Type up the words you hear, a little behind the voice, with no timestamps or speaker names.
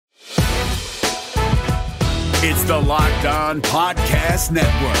It's the Locked On Podcast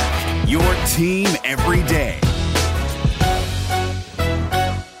Network, your team every day.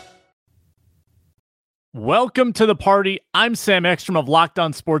 Welcome to the party. I'm Sam Ekstrom of Locked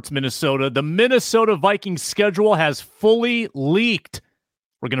On Sports Minnesota. The Minnesota Vikings schedule has fully leaked.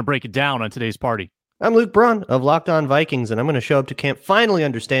 We're going to break it down on today's party. I'm Luke Braun of Locked On Vikings, and I'm going to show up to camp finally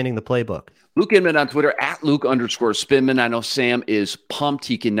understanding the playbook. Luke Inman on Twitter, at Luke_Spinman. I know Sam is pumped.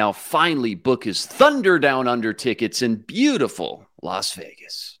 He can now finally book his Thunder Down Under tickets in beautiful Las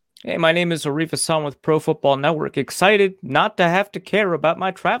Vegas. Hey, my name is Arif Hassan with Pro Football Network. Excited not to have to care about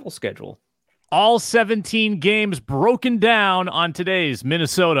my travel schedule. All 17 games broken down on today's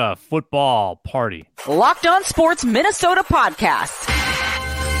Minnesota football party. Locked On Sports Minnesota podcast.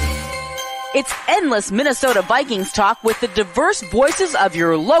 It's endless Minnesota Vikings talk with the diverse voices of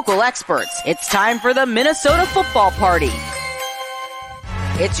your local experts. It's time for the Minnesota football party.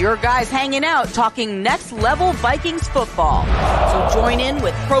 It's your guys hanging out talking next level Vikings football. So join in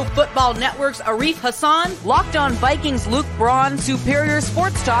with Pro Football Network's Arif Hassan, Locked On Vikings Luke Braun, Superior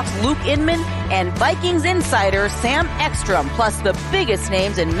Sports Talk's Luke Inman, and Vikings insider Sam Ekstrom, plus the biggest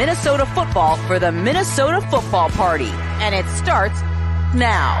names in Minnesota football for the Minnesota football party. And it starts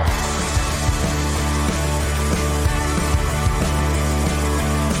now.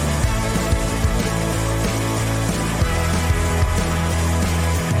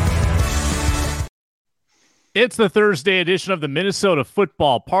 It's the Thursday edition of the Minnesota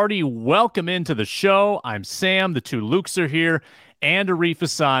Football Party. Welcome into the show. I'm Sam. The two Lukes are here, and Arif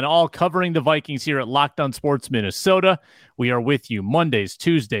Hassan, all covering the Vikings here at Locked On Sports Minnesota. We are with you Mondays,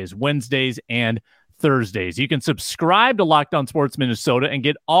 Tuesdays, Wednesdays, and Thursdays. You can subscribe to Locked On Sports Minnesota and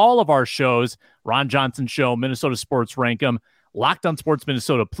get all of our shows, Ron Johnson Show, Minnesota Sports Rankum, Locked On Sports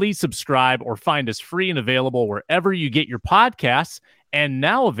Minnesota. Please subscribe or find us free and available wherever you get your podcasts, and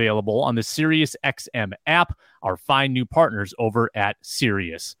now available on the SiriusXM app, our fine new partners over at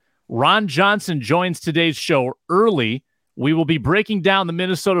Sirius. Ron Johnson joins today's show early. We will be breaking down the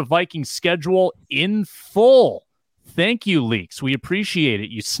Minnesota Vikings schedule in full. Thank you, Leaks. We appreciate it.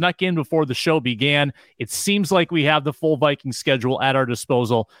 You snuck in before the show began. It seems like we have the full Vikings schedule at our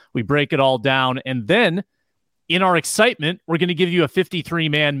disposal. We break it all down, and then in our excitement, we're going to give you a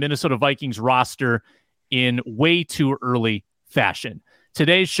 53-man Minnesota Vikings roster in way too early fashion.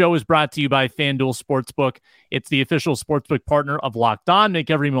 Today's show is brought to you by FanDuel Sportsbook. It's the official sportsbook partner of Locked On. Make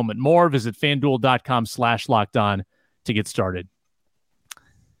every moment more. Visit FanDuel.com/LockedOn to get started.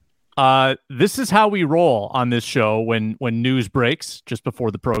 This is how we roll on this show when news breaks just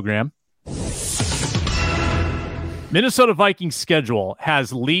before the program. Minnesota Vikings schedule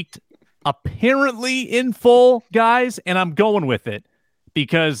has leaked apparently in full, guys, and I'm going with it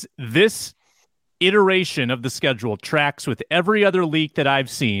because this iteration of the schedule tracks with every other leak that I've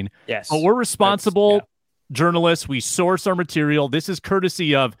seen. Yes. But we're responsible journalists. We source our material. This is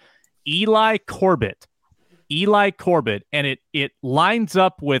courtesy of Eli Corbett. And it lines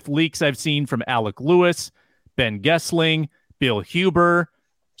up with leaks I've seen from Alec Lewis, Ben Gessling, Bill Huber,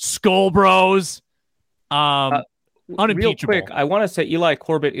 Skull Bros. Unimpeachable. Real quick, I want to say Eli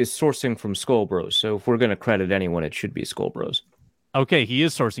Corbett is sourcing from Skull Bros. So if we're going to credit anyone, it should be Skull Bros. Okay, he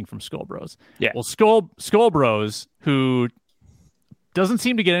is sourcing from Skull Bros. Yeah. Well, Skull Bros, who doesn't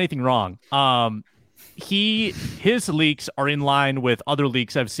seem to get anything wrong. His leaks are in line with other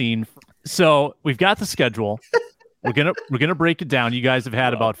leaks I've seen. So we've got the schedule. We're gonna break it down. You guys have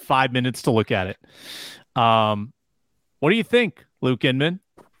had about 5 minutes to look at it. What do you think, Luke Inman?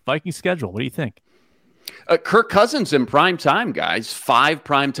 Viking schedule. What do you think? Kirk Cousins in prime time, guys. 5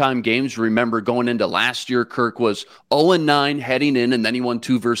 primetime games. Remember, going into last year, Kirk was 0-9 heading in, and then he won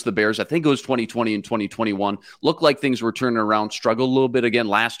 2 versus the Bears. I think it was 2020 and 2021. Looked like things were turning around. Struggled a little bit again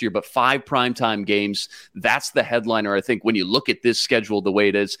last year, but 5 primetime games. That's the headliner, I think, when you look at this schedule the way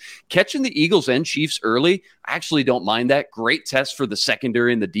it is. Catching the Eagles and Chiefs early, I actually don't mind that. Great test for the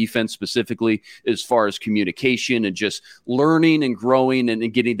secondary and the defense specifically as far as communication and just learning and growing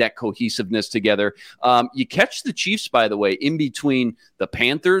and getting that cohesiveness together. You catch the Chiefs, by the way, in between the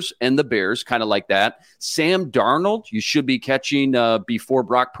Panthers and the Bears, kind of like that. Sam Darnold, you should be catching before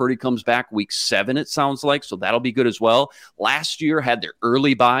Brock Purdy comes back week 7, it sounds like, so that'll be good as well. Last year had their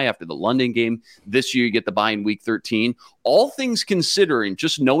early bye after the London game. This year you get the bye in week 13. All things considering,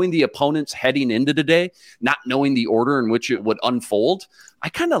 just knowing the opponents heading into today, not knowing the order in which it would unfold, I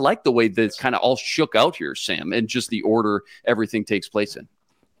kind of like the way that it's kind of all shook out here, Sam, and just the order everything takes place in.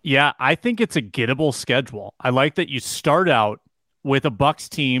 Yeah, I think it's a gettable schedule. I like that you start out with a Bucs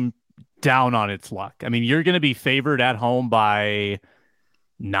team down on its luck. I mean, you're going to be favored at home by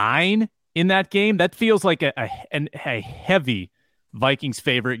 9 in that game. That feels like a heavy Vikings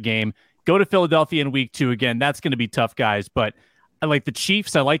favorite game. go to Philadelphia in week 2 again. That's going to be tough, guys. But I like the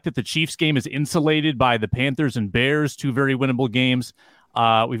Chiefs. I like that the Chiefs game is insulated by the Panthers and Bears, 2 very winnable games.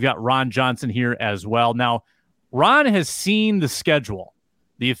 We've got Ron Johnson here as well. Now, Ron has seen the schedule,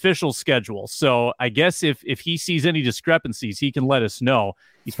 the official schedule. So I guess if he sees any discrepancies, he can let us know.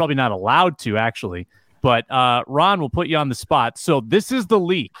 He's probably not allowed to, actually. But Ron, will put you on the spot. So this is the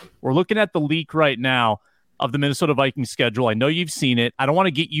leak. We're looking at the leak right now of the Minnesota Vikings schedule. I know you've seen it. I don't want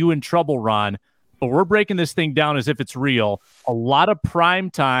to get you in trouble, Ron, but we're breaking this thing down as if it's real. A lot of prime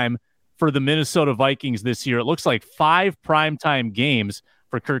time for the Minnesota Vikings this year. It looks like 5 primetime games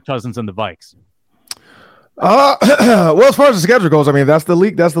for Kirk Cousins and the Vikes. Well, as far as the schedule goes, I mean, that's the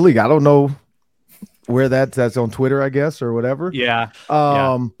leak. That's the leak. I don't know where that's on Twitter, I guess, or whatever. Yeah.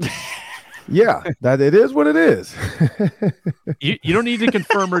 Yeah, that it is what it is. you don't need to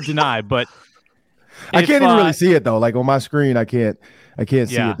confirm or deny, but I can't even really see it though. Like on my screen, I can't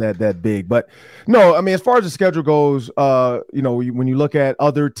see it that big. But no, I mean, as far as the schedule goes, when you look at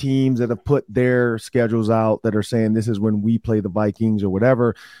other teams that have put their schedules out that are saying this is when we play the Vikings or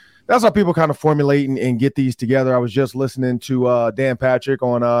whatever, that's how people kind of formulate and get these together. I was just listening to Dan Patrick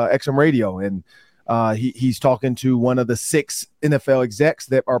on XM Radio, and he's talking to one of the 6 NFL execs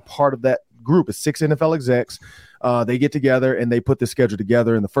that are part of that group. It's 6 NFL execs. They get together and they put the schedule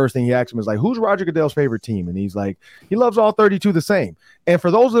together. And the first thing he asks him is like, who's Roger Goodell's favorite team? And he's like, he loves all 32 the same. And for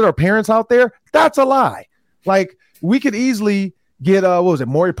those that are parents out there, that's a lie. Like, we could easily get what was it,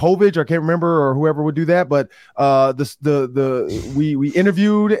 Maury Povich? I can't remember, or whoever would do that. But we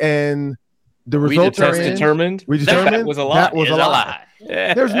interviewed and the results are in. We determined that was a lie. That was a lie.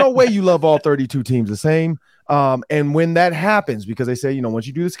 There's no way you love all 32 teams the same. And when that happens, because they say, once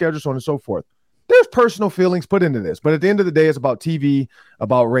you do the schedule, so on and so forth, there's personal feelings put into this. But at the end of the day, it's about TV,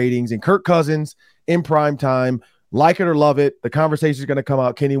 about ratings, and Kirk Cousins in prime time, like it or love it, the conversation is going to come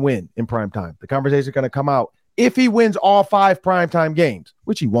out. Can he win in prime time? The conversation is going to come out if he wins all 5 primetime games,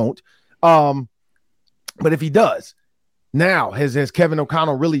 which he won't. But if he does, now has Kevin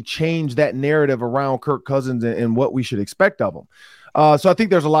O'Connell really changed that narrative around Kirk Cousins and what we should expect of him? So I think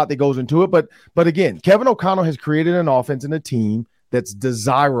there's a lot that goes into it. But again, Kevin O'Connell has created an offense and a team that's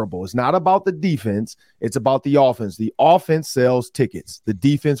desirable. It's not about the defense. It's about the offense. The offense sells tickets. The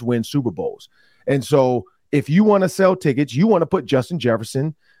defense wins Super Bowls. And so if you want to sell tickets, you want to put Justin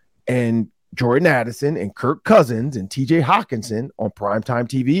Jefferson and Jordan Addison and Kirk Cousins and TJ Hawkinson on primetime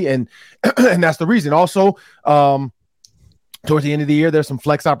TV. And that's the reason. Also, towards the end of the year, there's some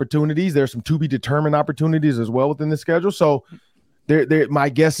flex opportunities. There's some to be determined opportunities as well within the schedule. So my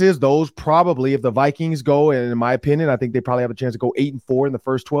guess is those probably, if the Vikings go, and in my opinion, I think they probably have a chance to go 8-4 in the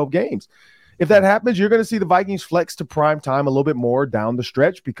first 12 games. If that happens, you're going to see the Vikings flex to prime time a little bit more down the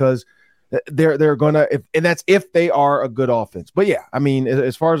stretch, because they're going to, and that's if they are a good offense. But yeah, I mean,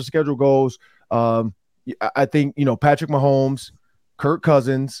 as far as the schedule goes, I think, Patrick Mahomes, Kirk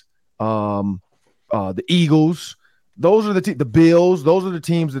Cousins, the Eagles, those are the Bills. Those are the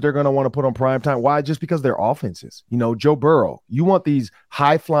teams that they're going to want to put on prime time. Why? Just because they're offenses. Joe Burrow. You want these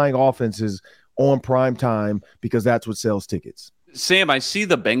high-flying offenses on prime time because that's what sells tickets. Sam, I see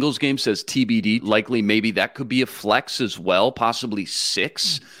the Bengals game says TBD. Likely, maybe that could be a flex as well. Possibly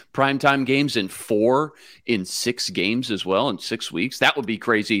 6 primetime games and 4 in 6 games as well in 6 weeks. That would be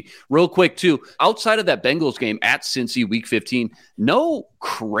crazy. Real quick, too, outside of that Bengals game at Cincy week 15, no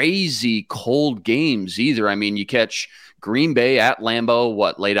crazy cold games either. I mean, you catch Green Bay at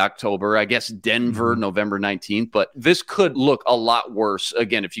Lambeau, late October, I guess Denver, November 19th, but this could look a lot worse,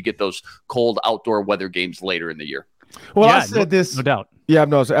 again, if you get those cold outdoor weather games later in the year. Well, yeah, I said this. No doubt. Yeah,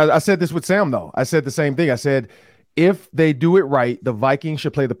 no, I said this with Sam, though. I said the same thing. I said, if they do it right, the Vikings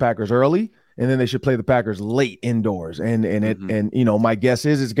should play the Packers early, and then they should play the Packers late indoors. And my guess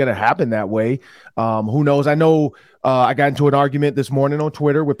is it's going to happen that way. Who knows? I know I got into an argument this morning on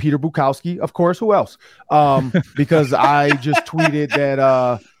Twitter with Peter Bukowski. Of course, who else? Because I just tweeted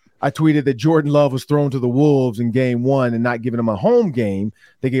that Jordan Love was thrown to the Wolves in game 1 and not giving him a home game.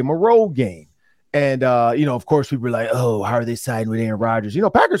 They gave him a road game. And, of course, people were like, oh, how are they siding with Aaron Rodgers?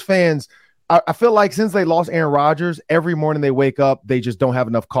 Packers fans, I feel like since they lost Aaron Rodgers, every morning they wake up, they just don't have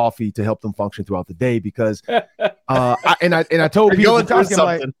enough coffee to help them function throughout the day because I told people,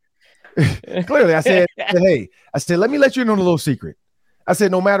 like, clearly, I said, let me let you know a little secret. I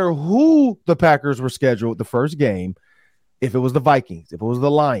said, no matter who the Packers were scheduled the first game, if it was the Vikings, if it was the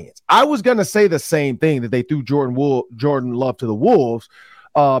Lions, I was going to say the same thing, that they threw Jordan Love to the Wolves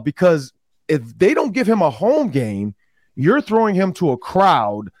because if they don't give him a home game, you're throwing him to a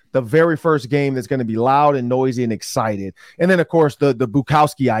crowd the very first game that's going to be loud and noisy and excited. And then, of course, the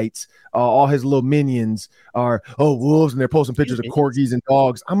Bukowskyites, all his little minions are, Wolves, and they're posting pictures of corgis and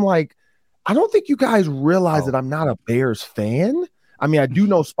dogs. I'm like, I don't think you guys realize that I'm not a Bears fan. I mean, I do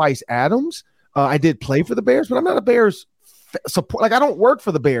know Spice Adams. I did play for the Bears, but I'm not a Bears support. Like, I don't work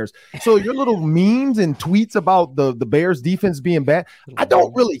for the Bears. So your little memes and tweets about the Bears defense being bad, I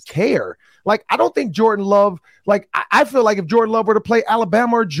don't really care. Like, I don't think Jordan Love, like, I feel like if Jordan Love were to play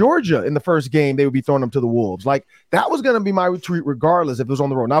Alabama or Georgia in the first game, they would be throwing him to the Wolves. Like, that was going to be my retreat regardless if it was on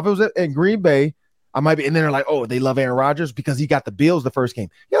the road. Now, if it was in Green Bay, I might be, and then they're like, oh, they love Aaron Rodgers because he got the Bills the first game.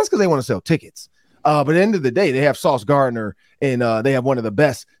 Yeah, that's because they want to sell tickets. But at the end of the day, they have Sauce Gardner, and they have one of the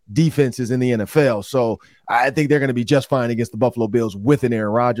best defenses in the NFL. So I think they're going to be just fine against the Buffalo Bills with an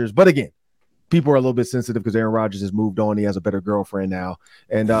Aaron Rodgers. But again, people are a little bit sensitive because Aaron Rodgers has moved on. He has a better girlfriend now.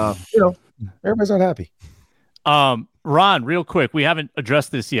 And, everybody's not happy. Ron, real quick, we haven't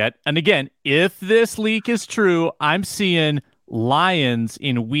addressed this yet. And again, if this leak is true, I'm seeing Lions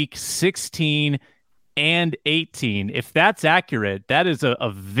in week 16 and 18. If that's accurate, that is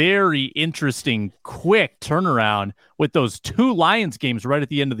a very interesting, quick turnaround with those 2 Lions games right at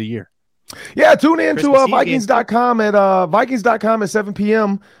the end of the year. Yeah, tune in to Vikings.com at Vikings.com at 7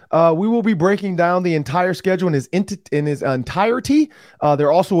 p.m. We will be breaking down the entire schedule in its entirety.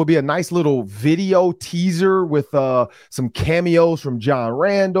 There also will be a nice little video teaser with some cameos from John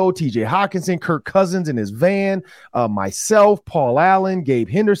Randall, TJ Hawkinson, Kirk Cousins in his van, myself, Paul Allen, Gabe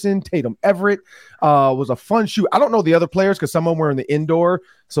Henderson, Tatum Everett. Was a fun shoot. I don't know the other players because some of them were in the indoor.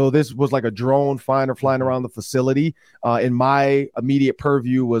 So this was like a drone flying around the facility. In my immediate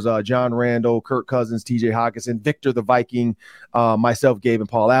purview was John Randall, Kirk Cousins, TJ Hawkinson, Victor the Viking, myself, Gabe, and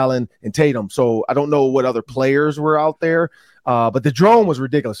Paul Allen, and Tatum. So I don't know what other players were out there, but the drone was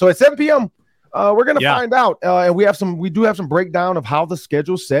ridiculous. So at 7 p.m., we're going to find out. And we do have some breakdown of how the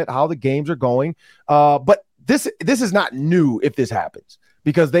schedule's set, how the games are going. But this is not new if this happens,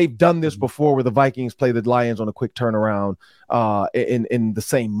 because they've done this before where the Vikings play the Lions on a quick turnaround in the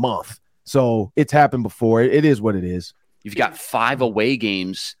same month. So it's happened before. It is what it is. You've got 5 away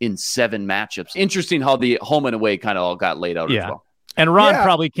games in 7 matchups. Interesting how the home and away kind of all got laid out as well. And Ron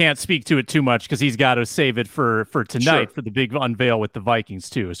probably can't speak to it too much because he's got to save it for tonight for the big unveil with the Vikings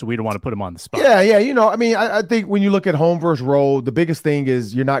too. So we don't want to put him on the spot. Yeah. I think when you look at home versus road, the biggest thing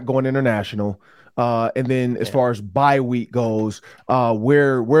is you're not going international. And then as far as bye week goes,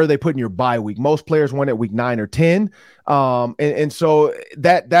 where are they putting your bye week? Most players went at week 9 or 10. And so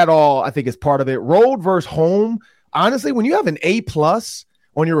that all I think is part of it. Road versus home. Honestly, when you have an A+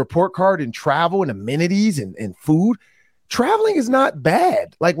 on your report card and travel and amenities and food, traveling is not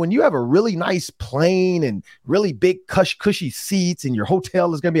bad. Like when you have a really nice plane and really big cushy seats and your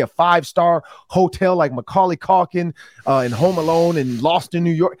hotel is going to be a 5-star hotel like Macaulay Culkin in Home Alone and Lost in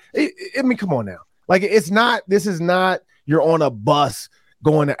New York. I mean, come on now. Like this is not you're on a bus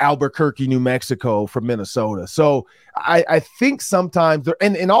going to Albuquerque, New Mexico from Minnesota. So I think sometimes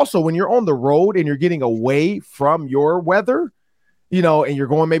and also when you're on the road and you're getting away from your weather, and you're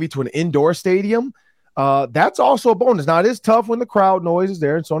going maybe to an indoor stadium, that's also a bonus. Now, it is tough when the crowd noise is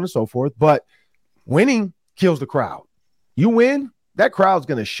there and so on and so forth, but winning kills the crowd. You win, that crowd's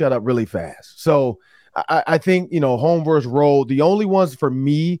going to shut up really fast. So I think, home versus road, the only ones for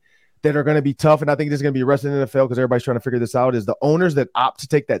me that are going to be tough, and I think this is going to be the rest of the NFL because everybody's trying to figure this out, is the owners that opt to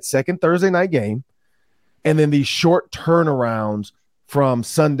take that second Thursday night game and then these short turnarounds from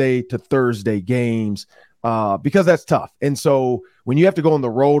Sunday to Thursday games because that's tough. And so when you have to go on the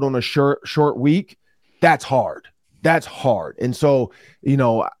road on a short week, that's hard. That's hard. And so,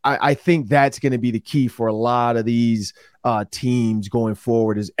 I think that's going to be the key for a lot of these teams going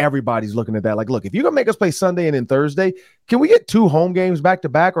forward is everybody's looking at that. Like, look, if you're going to make us play Sunday and then Thursday, can we get 2 home games back to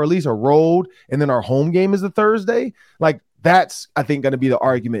back or at least a road and then our home game is the Thursday? Like that's, I think, going to be the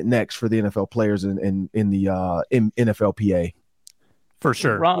argument next for the NFL players in NFLPA. For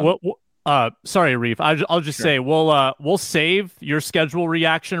sure. Sorry, Reef. I'll just say we'll save your schedule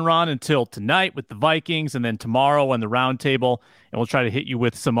reaction, Ron, until tonight with the Vikings, and then tomorrow on the roundtable, and we'll try to hit you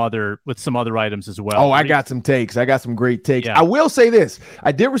with some other items as well. Oh, I got some takes. I got some great takes. Yeah. I will say this: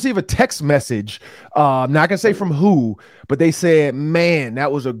 I did receive a text message. I'm not gonna say from who, but they said, "Man,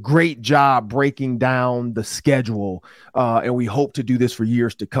 that was a great job breaking down the schedule, and we hope to do this for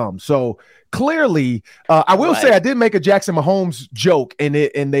years to come." So. Clearly, I will say I did make a Jackson Mahomes joke, and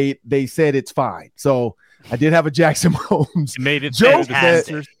they said it's fine. So I did have a Jackson Mahomes joke.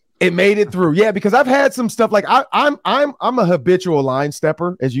 It made it through, yeah. Because I've had some stuff like I'm a habitual line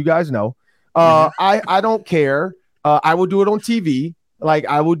stepper, as you guys know. I don't care. I will do it on TV. Like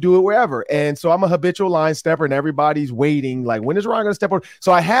I will do it wherever, and so I'm a habitual line stepper, and everybody's waiting. Like when is Ron going to step on?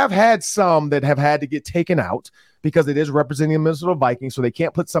 So I have had some that have had to get taken out because it is representing the Minnesota Vikings, so they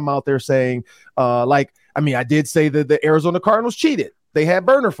can't put some out there saying, I did say that the Arizona Cardinals cheated. they had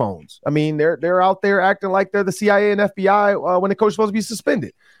burner phones. I mean, they're out there acting like they're the CIA and FBI when the coach is supposed to be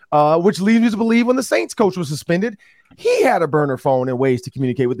suspended, which leads me to believe when the Saints coach was suspended, he had a burner phone and ways to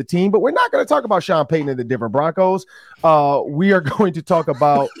communicate with the team. But we're not going to talk about Sean Payton and the Denver Broncos. We are going to talk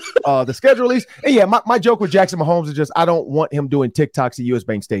about the schedule release. And yeah, my joke with Jackson Mahomes is just I don't want him doing TikToks at US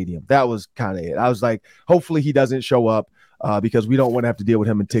Bank Stadium. That was kind of it. I was like, hopefully he doesn't show up because we don't want to have to deal with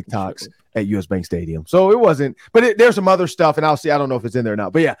him in TikToks at US Bank Stadium. So it wasn't, but there's some other stuff, and I'll see. I don't know if it's in there or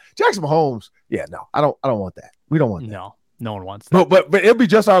not. But yeah, Jackson Mahomes. Yeah, no, I don't want that. We don't want that. No one wants that. But it'll be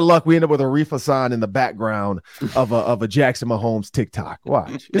just our luck. We end up with a Arif Hassan in the background of a Jackson Mahomes TikTok.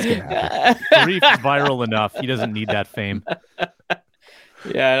 Watch. It's gonna happen. Arif's viral enough. He doesn't need that fame.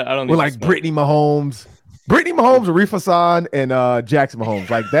 Yeah, I don't. We're like Brittany Mahomes, Arif Hassan, and Jackson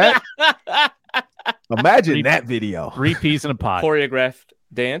Mahomes like that. Imagine that video. 3 peas in a pod. Choreographed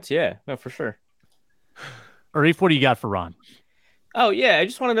dance. Yeah, no, for sure. Arif, what do you got for Ron? Oh yeah, I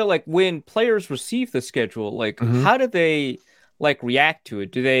just want to know, like, when players receive the schedule, like, how do they like react to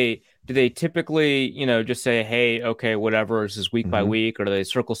it? Do they typically, just say, hey, okay, whatever, this is week by week, or do they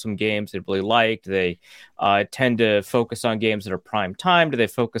circle some games they really like? Do they tend to focus on games that are prime time? Do they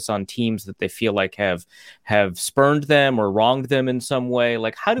focus on teams that they feel like have spurned them or wronged them in some way?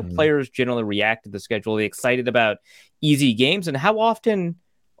 Like, how do players generally react to the schedule? Are they excited about easy games, and how often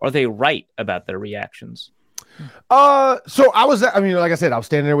are they right about their reactions? So like I said, I was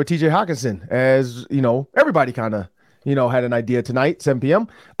standing there with TJ Hawkinson, as everybody kind of had an idea tonight, 7 p.m.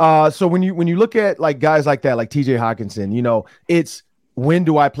 So when you look at like guys like that, like TJ Hawkinson, it's when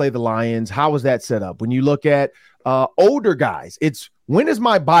do I play the Lions? How is that set up? When you look at older guys, it's when is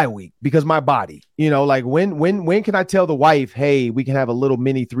my bye week? Because my body, like when can I tell the wife, hey, we can have a little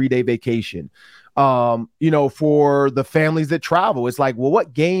mini 3-day vacation? For the families that travel, it's like, well,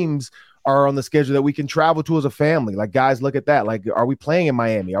 what games are on the schedule that we can travel to as a family? Like, guys, look at that. Like, are we playing in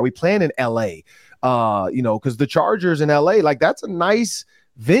Miami? Are we playing in LA? Because the Chargers in LA, like, that's a nice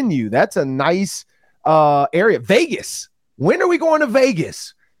venue. That's a nice area. Vegas. When are we going to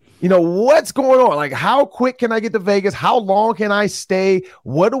Vegas? What's going on? Like, how quick can I get to Vegas? How long can I stay?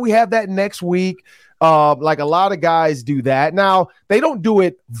 What do we have that next week? Like, a lot of guys do that. Now, they don't do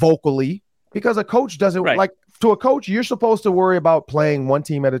it vocally because a coach doesn't like. To a coach, you're supposed to worry about playing one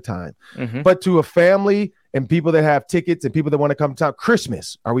team at a time. But to a family and people that have tickets and people that want to come to town,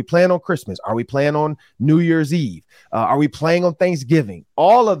 Christmas, are we playing on Christmas? Are we playing on New Year's Eve? Are we playing on Thanksgiving?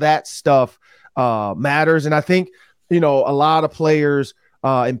 All of that stuff matters. And I think, a lot of players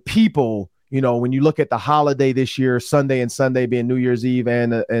and people, when you look at the holiday this year, Sunday and Sunday being New Year's Eve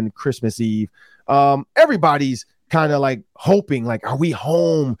and Christmas Eve, everybody's kind of like hoping, like, are we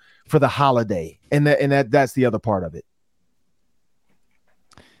home for the holiday? And that's the other part of it.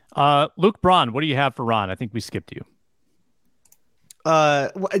 Luke Braun, what do you have for Ron? I think we skipped you.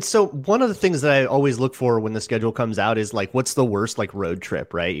 So one of the things that I always look for when the schedule comes out is like, what's the worst like road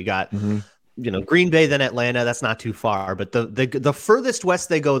trip, right? You got, Green Bay, then Atlanta. That's not too far, but the furthest west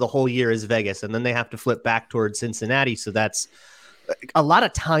they go the whole year is Vegas, and then they have to flip back towards Cincinnati. So that's a lot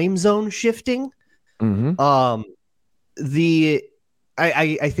of time zone shifting.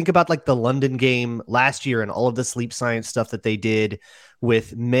 I think about like the London game last year and all of the sleep science stuff that they did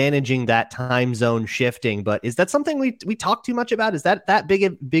with managing that time zone shifting. But is that something we talk too much about? Is that big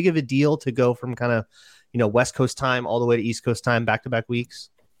of a deal to go from kind of, West Coast time all the way to East Coast time, back-to-back weeks?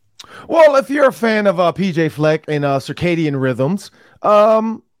 Well, if you're a fan of PJ Fleck and circadian rhythms,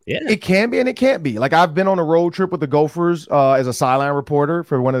 it can be and it can't be. Like, I've been on a road trip with the Gophers as a sideline reporter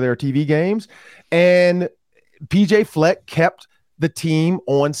for one of their TV games, and PJ Fleck kept the team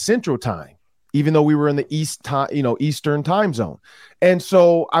on Central Time, even though we were in the Eastern time zone. And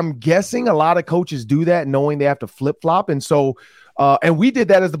so I'm guessing a lot of coaches do that knowing they have to flip-flop. And so and we did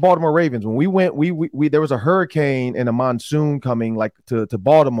that as the Baltimore Ravens. When we went, we there was a hurricane and a monsoon coming like to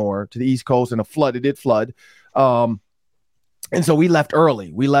Baltimore, to the East Coast, and it did flood. And so we left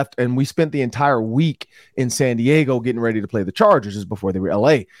early. We left and we spent the entire week in San Diego getting ready to play the Chargers just before they were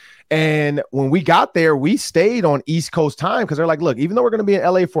LA. And when we got there, we stayed on East Coast time because they're like, look, even though we're going to be in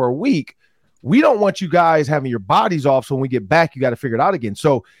LA for a week, we don't want you guys having your bodies off. So when we get back, you got to figure it out again.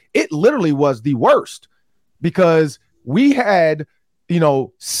 So it literally was the worst because we had,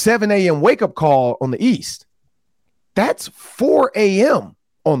 7 a.m. wake up call on the East. That's 4 a.m.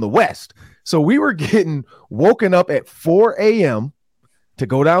 on the West. So we were getting woken up at 4 a.m. to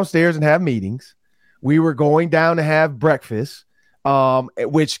go downstairs and have meetings. We were going down to have breakfast,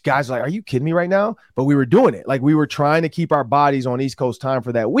 which guys are like, are you kidding me right now? But we were doing it. Like, we were trying to keep our bodies on East Coast time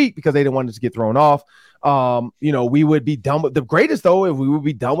for that week because they didn't want us to get thrown off. We would be done with the greatest, though, if we would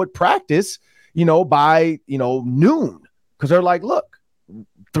be done with practice, by, noon. Because they're like, look,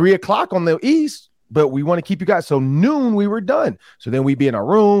 3:00 on the East, but we want to keep you guys. So noon, we were done. So then we'd be in our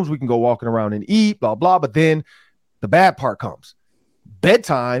rooms. We can go walking around and eat, blah, blah. But then the bad part comes.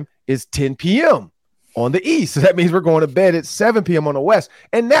 Bedtime is 10 p.m. on the East. So that means we're going to bed at 7 p.m. on the West.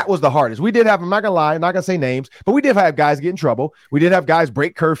 And that was the hardest. We did have, I'm not going to lie, I'm not going to say names, but we did have guys get in trouble. We did have guys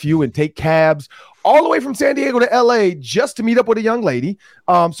break curfew and take cabs all the way from San Diego to LA just to meet up with a young lady.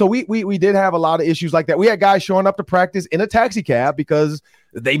 So we did have a lot of issues like that. We had guys showing up to practice in a taxi cab because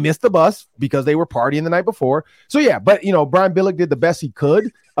they missed the bus because they were partying the night before. So yeah, but Brian Billick did the best he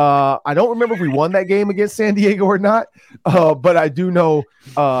could. I don't remember if we won that game against San Diego or not, but I do know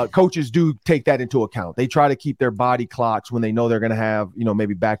coaches do take that into account. They try to keep their body clocks when they know they're going to have,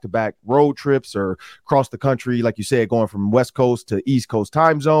 maybe back-to-back road trips or across the country, like you said, going from West Coast to East Coast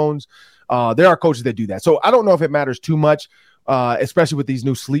time zones. There are coaches that do that. So I don't know if it matters too much, especially with these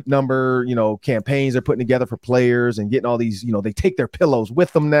new sleep number, campaigns they're putting together for players and getting all these, they take their pillows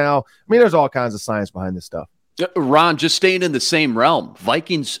with them now. I mean, there's all kinds of science behind this stuff. Ron, just staying in the same realm,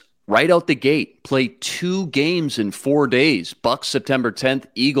 Vikings right out the gate play 2 games in 4 days. Bucks September 10th,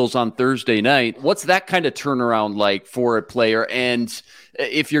 Eagles on Thursday night. What's that kind of turnaround like for a player? And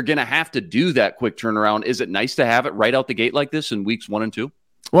if you're going to have to do that quick turnaround, is it nice to have it right out the gate like this in weeks 1 and 2?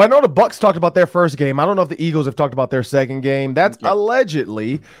 Well, I know the Bucks talked about their first game. I don't know if the Eagles have talked about their second game. That's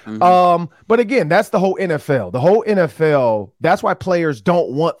allegedly. But again, that's the whole NFL. The whole NFL, that's why players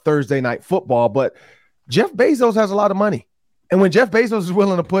don't want Thursday night football. But Jeff Bezos has a lot of money. And when Jeff Bezos is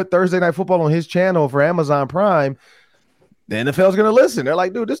willing to put Thursday night football on his channel for Amazon Prime, the NFL is going to listen. They're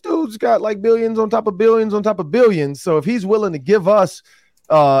like, dude, this dude's got like billions on top of billions on top of billions. So if he's willing to give us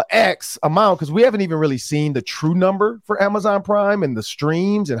X amount, because we haven't even really seen the true number for Amazon Prime and the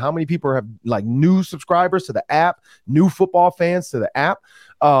streams and how many people have like new subscribers to the app, new football fans to the app.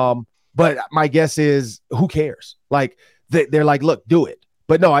 But my guess is, who cares? Like they're like, look, do it.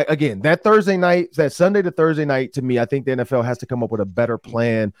 But no, again, that Thursday night, that Sunday to Thursday night, to me, I think the NFL has to come up with a better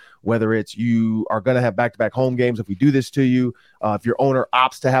plan, whether it's you are going to have back-to-back home games if we do this to you. If your owner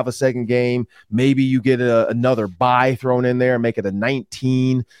opts to have a second game, maybe you get another bye thrown in there and make it a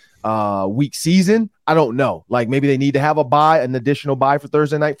 19-week season. I don't know. Like maybe they need to have an additional bye for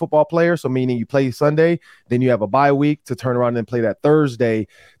Thursday night football players. So meaning you play Sunday, then you have a bye week to turn around and play that Thursday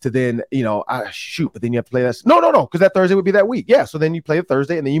to then, but then you have to play that. No, because that Thursday would be that week. Yeah. So then you play a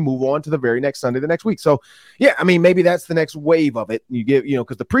Thursday and then you move on to the very next Sunday the next week. So yeah, I mean, maybe that's the next wave of it. You get,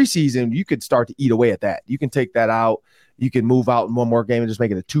 because the preseason, you could start to eat away at that. You can take that out. You can move out in one more game and just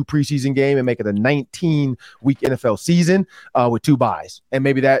make it a 2 preseason game and make it a 19-week NFL season with 2 byes. And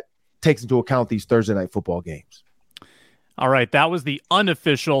maybe that takes into account these Thursday night football games. All right, that was the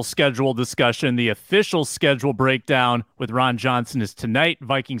unofficial schedule discussion. The official schedule breakdown with Ron Johnson is tonight,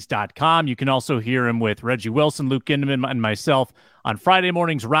 Vikings.com. You can also hear him with Reggie Wilson, Luke Gindeman, and myself on Friday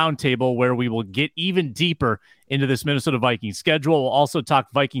morning's Roundtable, where we will get even deeper into this Minnesota Vikings schedule. We'll also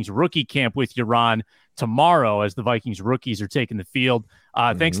talk Vikings rookie camp with you, Ron, tomorrow as the Vikings rookies are taking the field.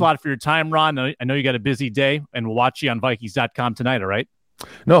 Thanks a lot for your time, Ron. I know you got a busy day, and we'll watch you on Vikings.com tonight, all right?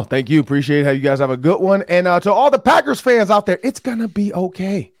 No, thank you. Appreciate how you guys have a good one. And to all the Packers fans out there, it's going to be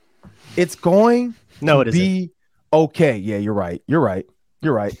okay. It's going to be okay. Yeah, you're right.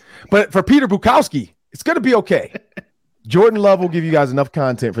 But for Peter Bukowski, it's going to be okay. Jordan Love will give you guys enough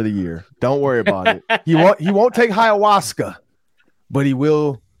content for the year. Don't worry about it. He won't take ayahuasca, but he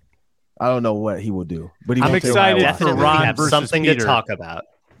will. I don't know what he will do. But I'm excited for Ron have versus something Peter. to talk about.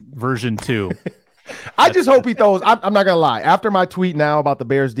 Version 2. I just hope he throws. I'm not gonna lie. After my tweet now about the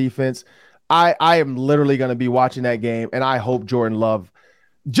Bears defense, I am literally gonna be watching that game, and I hope Jordan Love,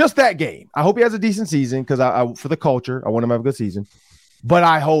 just that game. I hope he has a decent season because I for the culture, I want him to have a good season. But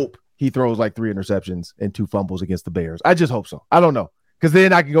I hope he throws like 3 interceptions and 2 fumbles against the Bears. I just hope so. I don't know, because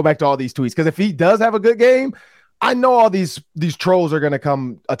then I can go back to all these tweets. Because if he does have a good game, I know all these trolls are gonna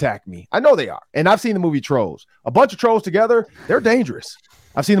come attack me. I know they are, and I've seen the movie Trolls. A bunch of trolls together, they're dangerous.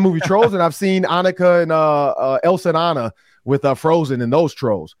 I've seen the movie Trolls, and I've seen Annika and Elsa and Anna with Frozen and those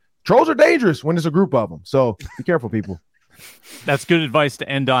trolls. Trolls are dangerous when there's a group of them. So be careful, people. That's good advice to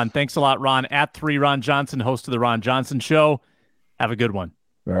end on. Thanks a lot, Ron. At 3 Ron Johnson, host of the Ron Johnson Show. Have a good one.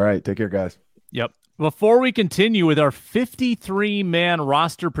 All right. Take care, guys. Yep. Before we continue with our 53-man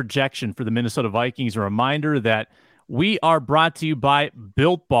roster projection for the Minnesota Vikings, a reminder that we are brought to you by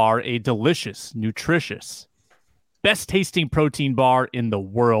Built Bar, a delicious, nutritious, best tasting protein bar in the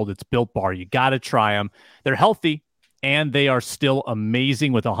world. It's Built Bar. You got to try them. They're healthy and they are still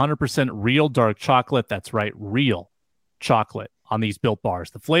amazing with 100% real dark chocolate. That's right, real chocolate on these Built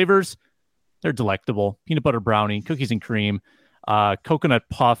Bars. The flavors, they're delectable. Peanut butter brownie, cookies and cream, coconut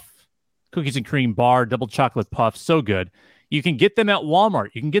puff, cookies and cream bar, double chocolate puff. So good. You can get them at Walmart.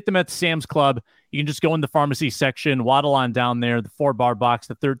 You can get them at Sam's Club. You can just go in the pharmacy section, waddle on down there, the 4-bar box,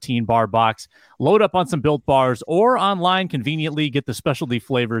 the 13-bar box, load up on some Built bars, or online conveniently get the specialty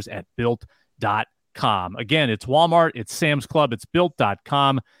flavors at Built.com. Again, it's Walmart, it's Sam's Club, it's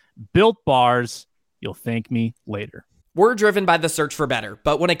Built.com. Built bars, you'll thank me later. We're driven by the search for better,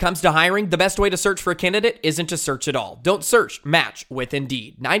 but when it comes to hiring, the best way to search for a candidate isn't to search at all. Don't search, match with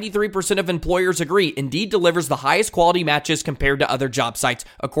Indeed. 93% of employers agree Indeed delivers the highest quality matches compared to other job sites,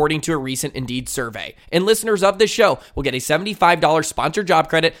 according to a recent Indeed survey. And listeners of this show will get a $75 sponsored job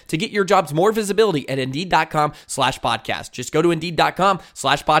credit to get your jobs more visibility at Indeed.com/podcast. Just go to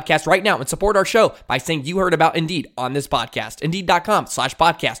Indeed.com/podcast right now and support our show by saying you heard about Indeed on this podcast.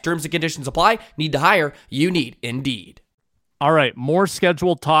 Indeed.com/podcast. Terms and conditions apply. Need to hire? You need Indeed. All right, more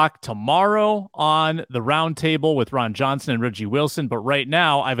scheduled talk tomorrow on the roundtable with Ron Johnson and Reggie Wilson. But right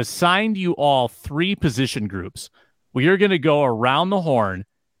now, I've assigned you all 3 position groups. We are going to go around the horn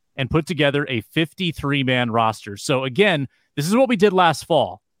and put together a 53-man roster. So again, this is what we did last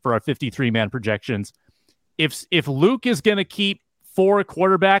fall for our 53-man projections. If Luke is going to keep 4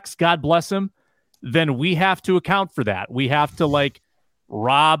 quarterbacks, God bless him, then we have to account for that. We have to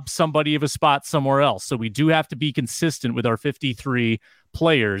rob somebody of a spot somewhere else. So we do have to be consistent with our 53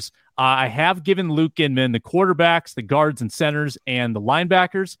 players. I have given Luke Inman the quarterbacks, the guards and centers, and the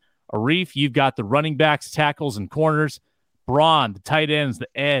linebackers. Arif, you've got the running backs, tackles, and corners. Braun, the tight ends, the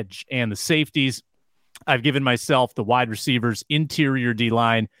edge, and the safeties. I've given myself the wide receivers, interior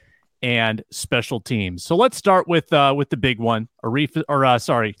D-line, and special teams. So let's start with the big one. Luke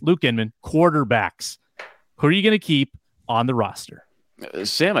Inman, quarterbacks. Who are you going to keep on the roster?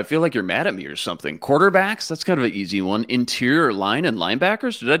 Sam, I feel like you're mad at me or something. Quarterbacks, that's kind of an easy one. Interior line and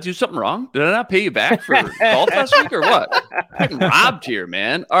linebackers, did I do something wrong? Did I not pay you back for golf last week or what? I'm getting robbed here,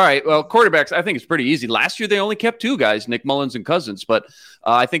 man. All right, well, quarterbacks, I think it's pretty easy. Last year, they only kept 2 guys, Nick Mullins and Cousins, but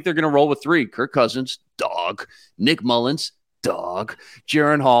I think they're going to roll with 3. Kirk Cousins, dog. Nick Mullins, dog.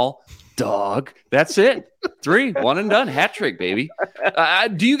 Jaron Hall, dog. That's it. 3, one and done. Hat trick, baby.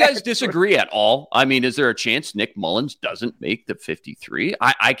 Do you guys disagree at all? I mean, is there a chance Nick Mullins doesn't make the 53?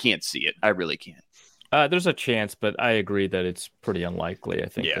 I can't see it. I really can't. There's a chance, but I agree that it's pretty unlikely. I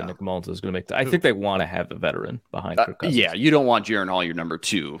think that Nick Mullins is going to make I think they want to have a veteran behind Kirk Cousins. Yeah, you don't want Jaron Hall your number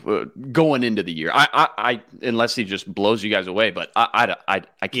 2 going into the year. I unless he just blows you guys away, but I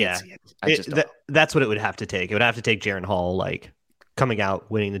can't see it. I just don't. That's what it would have to take. It would have to take Jaron Hall coming out,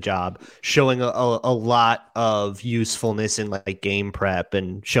 winning the job, showing a lot of usefulness in game prep,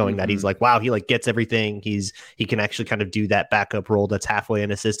 and showing that he's wow, he gets everything. He can actually kind of do that backup role that's halfway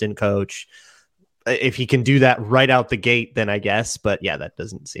an assistant coach. If he can do that right out the gate, then I guess. But yeah, that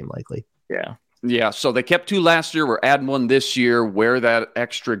doesn't seem likely. Yeah. So they kept 2 last year. We're adding 1 this year. Where that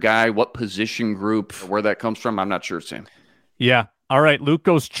extra guy, what position group, where that comes from, I'm not sure, Sam. Yeah. All right. Luke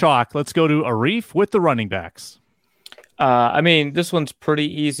goes chalk. Let's go to Arif with the running backs. I mean, this one's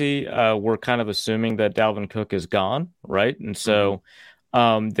pretty easy. We're kind of assuming that Dalvin Cook is gone, right? And so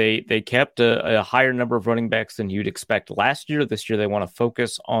they kept a higher number of running backs than you'd expect last year. This year, they want to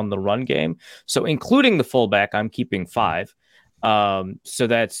focus on the run game. So including the fullback, I'm keeping 5. So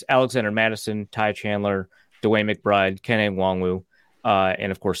that's Alexander Madison, Ty Chandler, Dwayne McBride, Kene Nwangwu,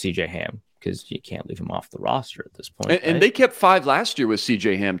 and of course, CJ Ham, because you can't leave him off the roster at this point. And they kept 5 last year with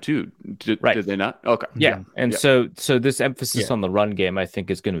CJ Ham too. Did they not? Okay. Yeah. And so this emphasis on the run game, I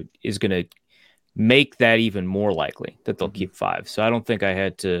think, is going to make that even more likely that they'll keep 5. So I don't think I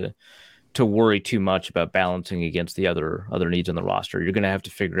had to worry too much about balancing against the other needs on the roster. You're going to have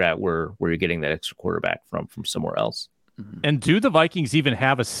to figure out where you're getting that extra quarterback from somewhere else. And do the Vikings even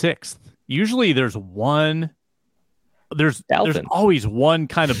have a 6th? Usually there's one. There's always one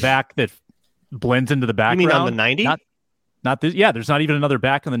kind of back that blends into the background. You mean on the 90? Not this. Yeah, there's not even another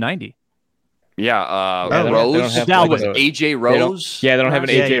back on the 90. Yeah, Rose. That was AJ Rose. They don't have an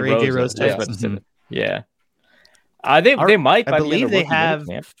AJ Rose. AJ Rose too. Yeah. They might. I believe they have.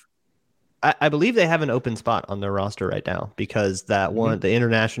 I believe they have an open spot on their roster right now because that one, the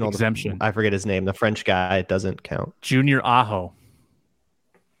international exemption. I forget his name. The French guy doesn't count. Junior Aho.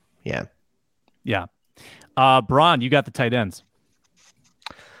 Yeah. Braun, you got the tight ends.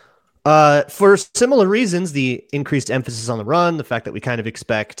 For similar reasons, the increased emphasis on the run, the fact that we kind of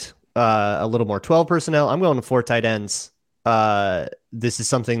expect a little more 12 personnel. I'm going to 4 tight ends. This is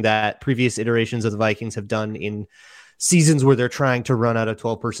something that previous iterations of the Vikings have done in seasons where they're trying to run out of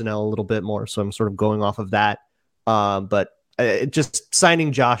 12 personnel a little bit more. So I'm sort of going off of that. But just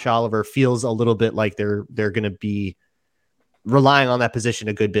signing Josh Oliver feels a little bit like they're going to be relying on that position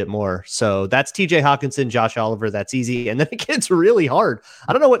a good bit more. So that's TJ Hawkinson, Josh Oliver. That's easy. And then it gets really hard.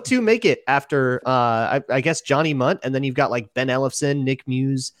 I don't know what to make it after, I guess, Johnny Munt. And then you've got like Ben Ellefson, Nick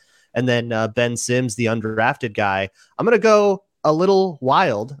Muse, and then Ben Sims, the undrafted guy. I'm going to go a little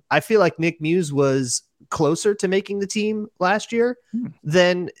wild. I feel like Nick Muse was closer to making the team last year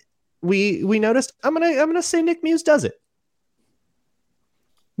than we noticed. I'm gonna say Nick Muse does it.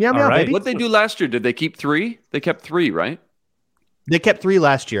 Yeah, baby. What'd they do last year? Did they keep 3? They kept 3, right? They kept 3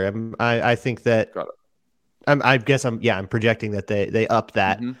 last year. I think that. I'm projecting that they up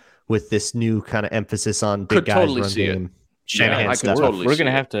that with this new kind of emphasis on big guys totally run see game. it. Shanahan stuff. We're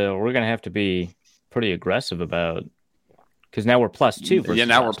gonna have to be pretty aggressive about, because now we're +2. Yeah,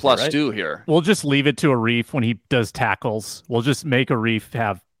 now we're +2 right? here. We'll just leave it to Arif when he does tackles. We'll just make Arif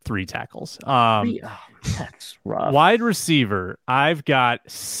have 3 tackles. That's rough. Wide receiver, I've got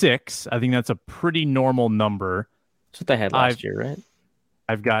 6. I think that's a pretty normal number. That's what they had last year,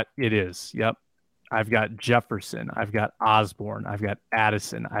 right? It is. Yep. I've got Jefferson. I've got Osborne. I've got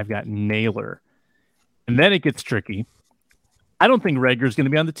Addison. I've got Naylor. And then it gets tricky. I don't think Rager's going to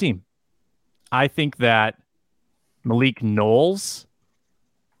be on the team. I think that Malik Knowles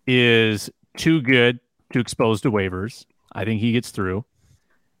is too good to expose to waivers. I think he gets through.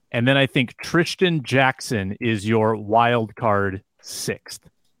 And then I think Tristan Jackson is your wild card 6th. I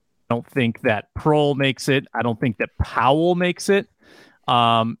don't think that Prohl makes it. I don't think that Powell makes it.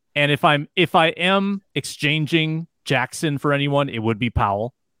 And if I am exchanging Jackson for anyone, it would be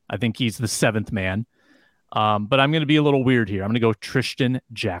Powell. I think he's the 7th man. But I'm going to be a little weird here. I'm going to go Tristan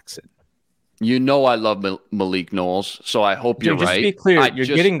Jackson. You know I love Malik Knowles, so I hope you're right. Just to be clear,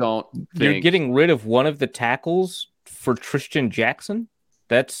 you're getting rid of one of the tackles for Tristan Jackson?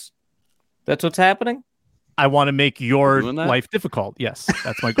 That's what's happening? I want to make your life difficult. Yes,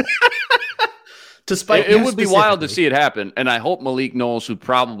 that's my goal. Despite it would be wild to see it happen, and I hope Malik Knowles, who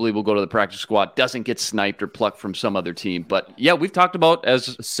probably will go to the practice squad, doesn't get sniped or plucked from some other team. But yeah, we've talked about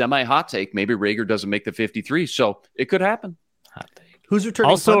as a semi-hot take, maybe Rager doesn't make the 53, so it could happen. Hot take. Who's returning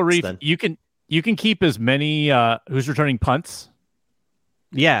also, punts, Reef, then? You can keep as many who's returning punts.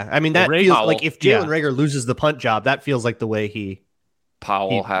 Yeah, I mean that feels like if Jalen Rager loses the punt job, that feels like the way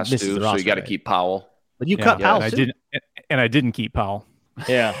Powell has to, so you got to keep Powell. But you cut Powell too. I didn't keep Powell.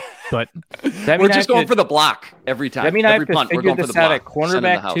 Yeah, but we're just going for the block every time. I mean, I have to punt, figure this out at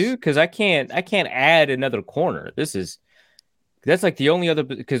cornerback too, because I can't add another corner. That's like the only other,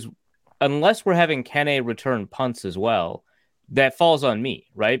 because unless we're having Kene return punts as well, that falls on me,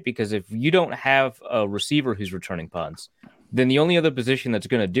 right? Because if you don't have a receiver who's returning punts, then the only other position that's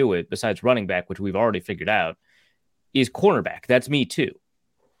going to do it, besides running back, which we've already figured out, is cornerback. That's me too.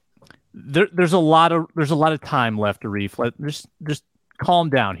 There's a lot of time left, Arif. Just calm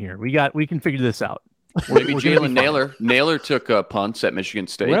down here. We can figure this out. Maybe Jalen Naylor. Naylor took punts at Michigan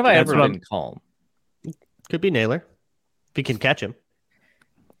State. When have I ever been calm? Could be Naylor if he can catch him.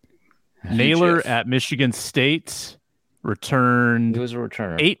 Naylor at Michigan State returned. He was a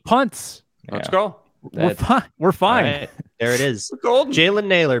returner. 8 punts. Let's go. We're fine. Right. There it is. Jalen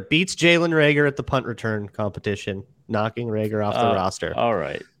Naylor beats Jalen Rager at the punt return competition, knocking Rager off the roster. All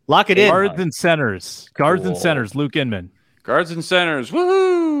right. Lock it in. Guards and centers. Luke Inman. Guards and centers.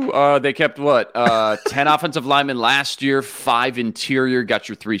 Woohoo! They kept 10 offensive linemen last year, 5 interior. Got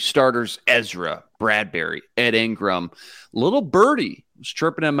your 3 starters: Ezra, Bradbury, Ed Ingram. Little birdie was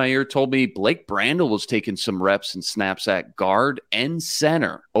chirping in my ear, told me Blake Brandel was taking some reps and snaps at guard and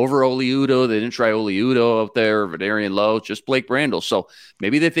center over Oli Udoh. They didn't try Oli Udoh out there, Vadarian Lowe, just Blake Brandel. So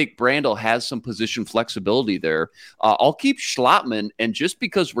maybe they think Brandel has some position flexibility there. I'll keep Schlottman, and just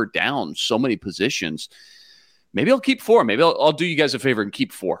because we're down so many positions, maybe I'll keep 4. Maybe I'll do you guys a favor and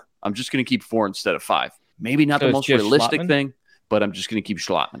keep 4. I'm just going to keep 4 instead of 5. Maybe not the most realistic thing, but I'm just going to keep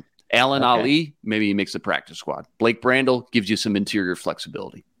Schlottman. Alan Ali, maybe he makes the practice squad. Blake Brandel gives you some interior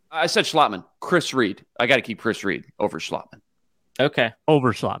flexibility. I said Schlottman. Chris Reed. I got to keep Chris Reed over Schlottman. Okay.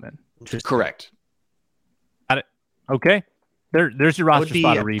 Over Schlottman. Correct. Got it. Okay. There's your roster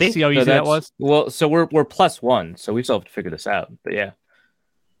spot, Reed. See how easy that was? Well, so we're +1, so we still have to figure this out. But yeah.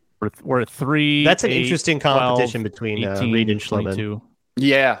 We're at 3. That's an 8, interesting 12, competition between 18, Reed and Schlottman.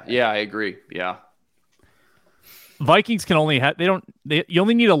 Yeah, I agree. Yeah. Vikings can only have you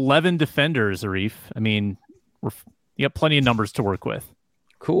only need 11 defenders, Arif. I mean, you got plenty of numbers to work with.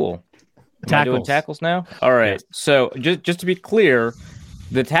 Cool. Am I doing tackles now? All right. Yes. So just to be clear,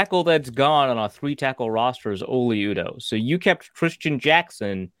 the tackle that's gone on a 3-tackle roster is Oli Udoh. So you kept Tristan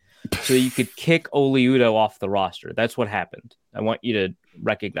Jackson so you could kick Oli Udoh off the roster. That's what happened. I want you to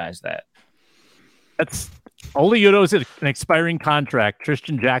recognize that. That's Oli Udoh is an expiring contract.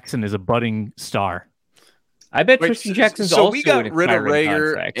 Tristan Jackson is a budding star. I bet Tristan Jackson's so also we got an rid of expiring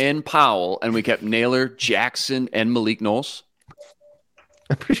Rager contract. and Powell, and we kept Naylor, Jackson, and Malik Knowles.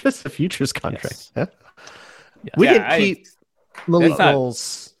 I'm pretty sure it's a futures contract. Yes. Yeah. We Yeah, didn't keep Malik not-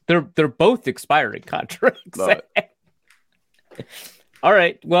 Knowles. They're both expiring contracts. Love All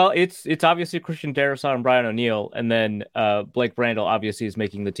right. Well, it's obviously Christian Darrisaw and Brian O'Neill, and then Blake Brandel obviously is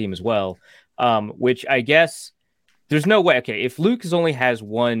making the team as well. Which I guess there's no way. Okay, if Lucas only has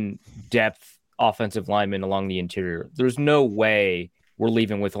one depth offensive lineman along the interior, there's no way we're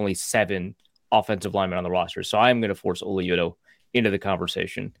leaving with only 7 offensive linemen on the roster. So I'm going to force Oli Udoh into the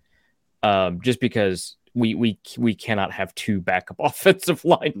conversation, just because we cannot have 2 backup offensive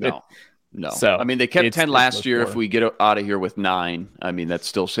linemen. No. So I mean, they kept 10 last year. more. If we get out of here with 9, I mean, that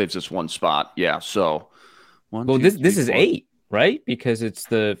still saves us 1 spot. Yeah. So, This is 8, right? Because it's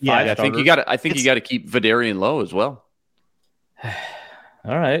the 5. I think you got to. I think you got to keep Vidarian low as well.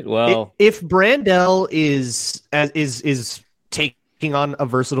 All right. Well, If Brandel is taking on a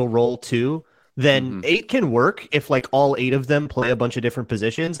versatile role too, then 8 can work if like all 8 of them play a bunch of different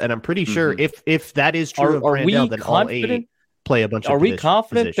positions. And I'm pretty sure if that is true of Brandel, then all 8 play a bunch of positions. Are we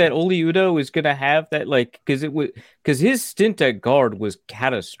confident that Oli Udoh is going to have that? Like, because his stint at guard was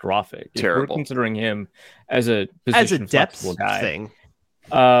catastrophic. Terrible. If we're considering him as a position depth flexible guy. thing.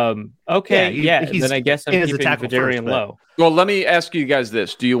 Okay. Yeah, Yeah. Then I guess I'm in his keeping tackle Vidarian first, but- low. Well, let me ask you guys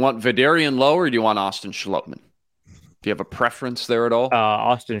this: do you want Vidarian low or do you want Austin Schlottman? Do you have a preference there at all?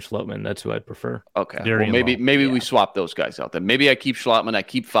 Austin Schlottman. That's who I'd prefer. Okay. Vidarian Well, maybe low. we swap those guys out. Then maybe I keep Schlottman. I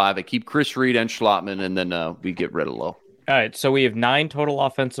keep 5. I keep Chris Reed and Schlottman, and then we get rid of low. All right. So we have 9 total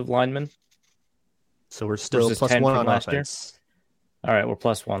offensive linemen. So we're still Versus plus 10 1 from on last year? offense. All right. We're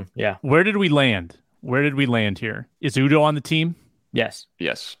plus 1. Yeah. Where did we land? Here? Is Udoh on the team? Yes.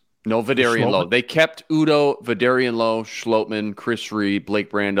 Yes. No Vidarian low. They kept Udoh, Vidarian low, Schlottman, Chris Reed, Blake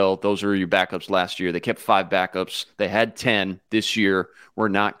Brandel. Those are your backups last year. They kept 5 backups. They had 10 this year. We're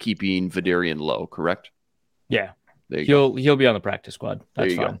not keeping Vidarian low, correct? Yeah. There you go. He'll be on the practice squad. There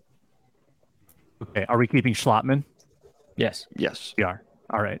That's you fine. go. Okay. Are we keeping Schlottman? Yes. Yes. We are.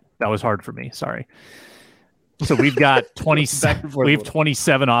 All right. That was hard for me. Sorry. So we've got 27. We have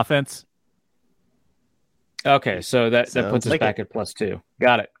 27 offense. Okay. So that puts us like back at plus 2.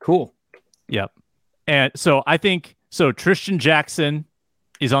 Got it. Cool. Yep. And so I think Tristan Jackson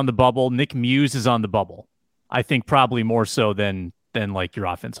is on the bubble. Nick Muse is on the bubble. I think probably more so than like your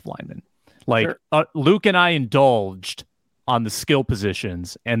offensive lineman. Like Sure. Luke and I indulged on the skill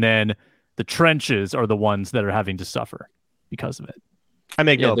positions, and then the trenches are the ones that are having to suffer because of it. I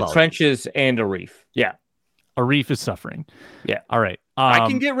make no the apologies. trenches and Arif. Yeah. Arif is suffering. Yeah. All right. I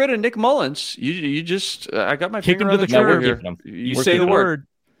can get rid of Nick Mullins. You just I got my Kick finger him on to the the No, we're curb. trigger keeping here. him. You We're say the keeping word.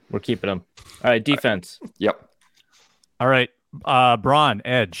 We're keeping them. All right. Defense. Yep. All right. Braun,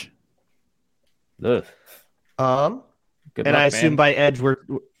 edge. Ugh. Good And luck, I assume man. by edge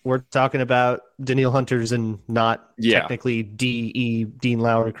we're talking about Daniil Hunters and not Yeah. technically Dean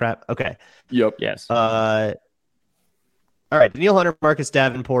Lowry crap. Okay. Yep. Yes. All right, Daniil Hunter, Marcus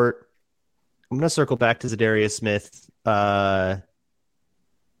Davenport. I'm gonna circle back to Zadarius Smith.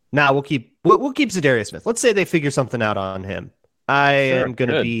 We'll keep Zadarius Smith. Let's say they figure something out on him. I am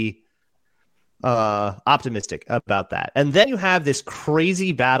gonna good. be optimistic about that. And then you have this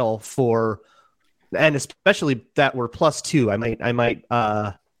crazy battle for, and especially that we're plus 2. I might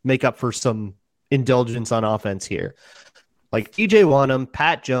make up for some indulgence on offense here. Like DJ Wanham,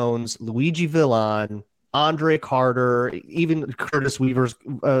 Pat Jones, Luigi Villan, Andre Carter, even Curtis Weaver's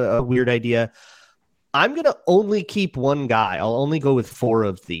a weird idea. I'm going to only keep one guy. I'll only go with 4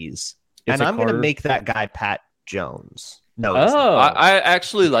 of these. And I'm going to make that guy Pat Jones. No. it's not. Oh. I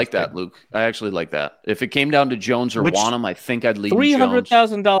actually like that, Luke. I actually like that. If it came down to Jones or Wanham, I think I'd leave Jones.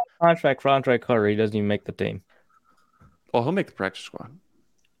 $300,000 contract for Andre Carter. He doesn't even make the team. Oh, he'll make the practice squad.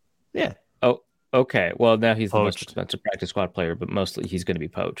 Yeah. Oh, okay. Well, now he's the most Poached. expensive practice squad player, but mostly he's going to be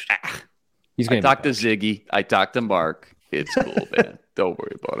poached. He's I going talked to Ziggy. I talked to Mark. It's cool, man. Don't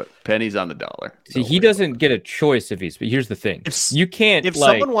worry about it. Pennies on the dollar. See, Don't he worry doesn't get a choice if he's. But here's the thing: If- you can't if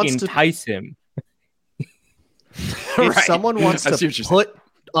like someone wants to- entice him. If Right. someone wants I see to what you're saying. put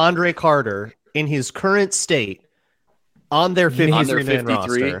Andre Carter in his current state on their on their 53-man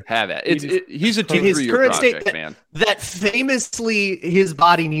 53, roster, have it. He's a in his 2-3 year current state project, man. that famously his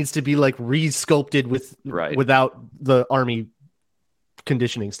body needs to be like re-sculpted Right. without the army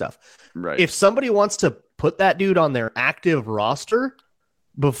conditioning stuff. Right. If somebody wants to put that dude on their active roster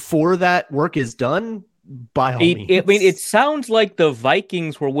before that work is done, by all means. I mean, it sounds like the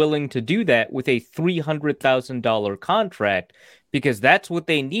Vikings were willing to do that with a $300,000 contract because that's what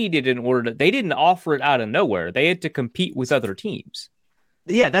they needed in order to. They didn't offer it out of nowhere. They had to compete with other teams.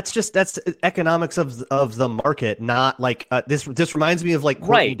 that's economics of the market, not like this reminds me of like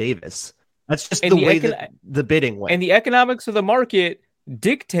Courtney Davis. That's just the way that the bidding went. And the economics of the market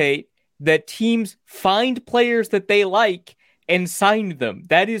dictate that teams find players that they like and sign them.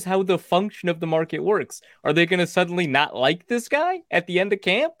 That is how the function of the market works. Are they going to suddenly not like this guy at the end of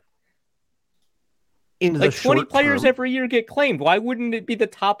camp? In like the 20 players term, every year get claimed. Why wouldn't it be the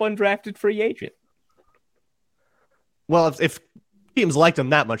top undrafted free agent? Well, if teams liked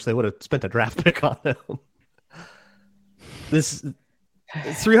him that much, they would have spent a draft pick on him. This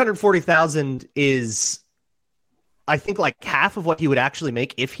 340,000 is, I think, like half of what he would actually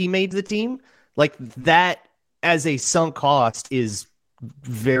make if he made the team. Like that as a sunk cost is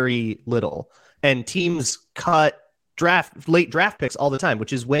very little, and teams cut late draft picks all the time,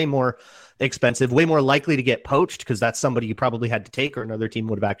 which is way more expensive, way more likely to get poached because that's somebody you probably had to take, or another team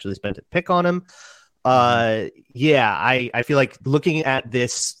would have actually spent a pick on him. I feel like looking at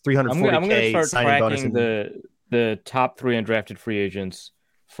this 340K I'm going to start tracking bonus the top 3 undrafted free agents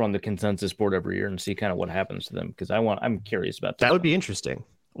from the consensus board every year and see kind of what happens to them, because I'm curious about that. Would be interesting.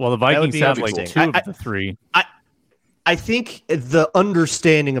 Well, the Vikings have like 2 of the 3. I think the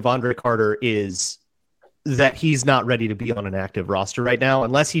understanding of Andre Carter is that he's not ready to be on an active roster right now,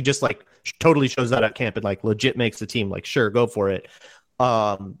 unless he just like totally shows that at camp and like legit makes the team. Like, sure, go for it.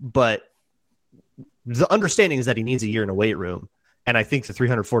 But the understanding is that he needs a year in a weight room, and I think the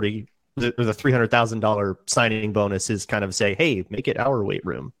 $300,000 signing bonus is kind of say, hey, make it our weight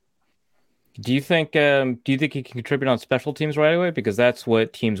room. Do you think he can contribute on special teams right away? Because that's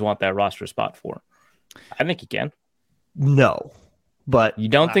what teams want that roster spot for. I think he can. No, but you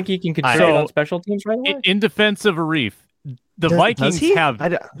don't think he can contribute on special teams right away? In defense of Arif, the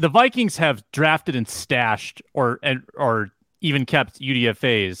Vikings have drafted and stashed or even kept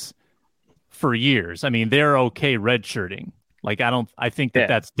UDFAs for years. I mean, they're okay redshirting. Like, I think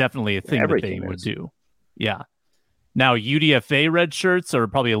that's definitely a thing that they would do. Yeah. Now, UDFA red shirts are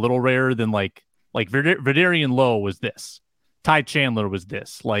probably a little rarer than like Vidarian Lowe was this. Ty Chandler was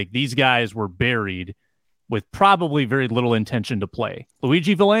this. Like, these guys were buried with probably very little intention to play.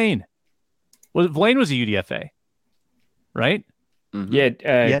 Luigi Villain. Villain was a UDFA, right? Mm-hmm. Yeah.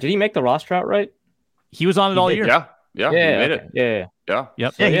 Did he make the roster out right? He was on it all year. Yeah. He made it. Yeah. Yep.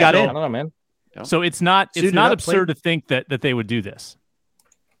 Yeah, he got in. I don't know, man. Yeah. So it's not absurd to think that they would do this.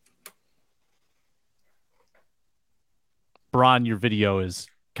 Bron, your video is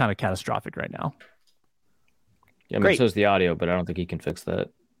kind of catastrophic right now. Yeah, I mean, so is the audio, but I don't think he can fix that.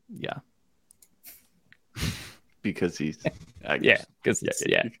 Yeah. Because he's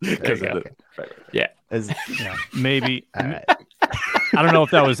maybe. Right. I don't know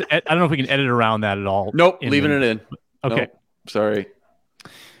if that was. I don't know if we can edit around that at all. Nope, leaving it in. Okay, nope, sorry.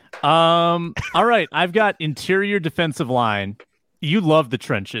 All right, I've got interior defensive line. You love the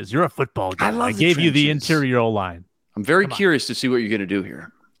trenches. You're a football guy. I gave you the interior O line. I'm very curious to see what you're going to do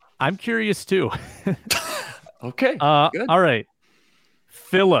here. I'm curious too. Okay. Good. All right.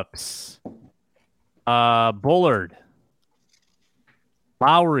 Phillips. Bullard.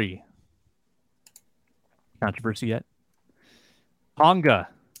 Lowry. Controversy yet? Ponga.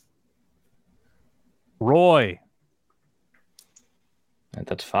 Roy. And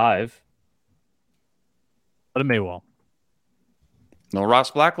that's 5. But it may well. No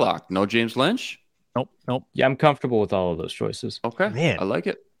Ross Blacklock. No James Lynch. Nope. Yeah, I'm comfortable with all of those choices. Okay, man, I like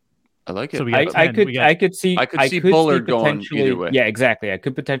it. So I could see Bullard going either way. Yeah, exactly. I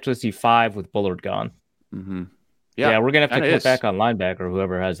could potentially see 5 with Bullard gone. Mm-hmm. Yeah, we're gonna have to cut back on linebacker,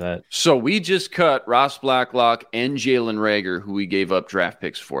 whoever has that. So we just cut Ross Blacklock and Jalen Reagor, who we gave up draft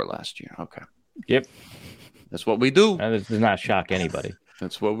picks for last year. Okay. Yep. That's what we do. This does not shock anybody.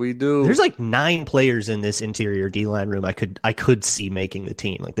 That's what we do. There's like 9 players in this interior D-line room I could see making the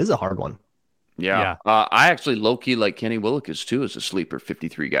team. Like, this is a hard one. Yeah. I actually low-key like Kenny Willekes too as a sleeper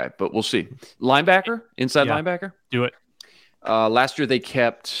 53 guy, but we'll see. Linebacker, inside linebacker. Do it. Last year they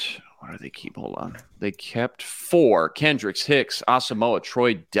kept, what do they keep? Hold on. They kept 4. Kendricks, Hicks, Asamoah,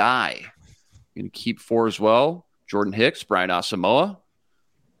 Troy Dye. Going to keep 4 as well. Jordan Hicks, Brian Asamoah.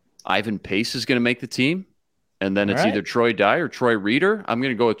 Ivan Pace is going to make the team. And then it's either Troy Dye or Troy Reeder. I'm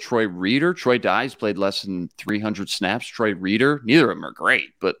going to go with Troy Reeder. Troy Dye's played less than 300 snaps. Troy Reeder, neither of them are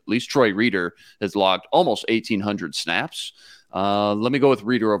great, but at least Troy Reeder has logged almost 1,800 snaps. Let me go with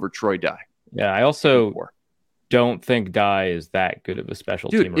Reeder over Troy Dye. Yeah, I also don't think Dye is that good of a special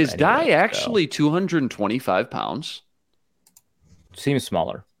teamer. Dude, is Dye actually 225 pounds? Seems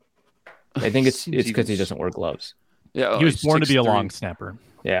smaller. I think it's because he doesn't wear gloves. Yeah, he was born to be a long snapper.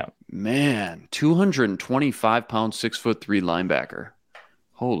 Yeah. Man, 225 pounds, 6'3" linebacker.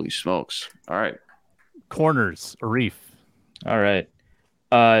 Holy smokes. All right. Corners, Arif. All right.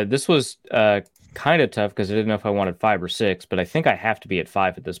 This was kind of tough because I didn't know if I wanted 5 or 6, but I think I have to be at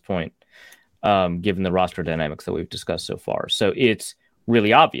 5 at this point, given the roster dynamics that we've discussed so far. So it's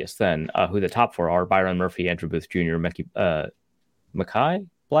really obvious then who the top 4 are: Byron Murphy, Andrew Booth Jr., Mekhi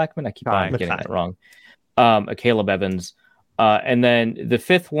Blackman. I keep on getting that wrong. Caleb Evans. And then the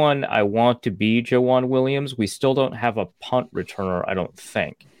 5th one, I want to be Jawan Williams. We still don't have a punt returner, I don't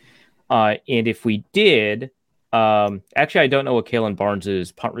think. And if we did, actually, I don't know what Kalen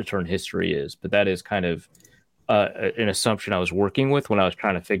Barnes's punt return history is, but that is kind of an assumption I was working with when I was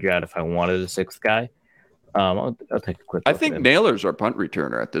trying to figure out if I wanted a 6th guy. I'll take a quick look. I think Naylor's our punt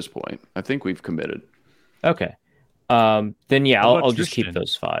returner at this point. I think we've committed. Okay. Then, yeah, I'll just keep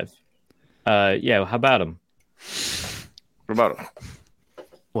those 5. Yeah, how about him? What about him?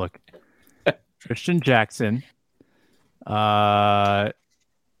 Look, Tristan Jackson.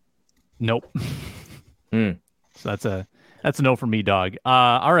 Nope. So that's a no for me, dog.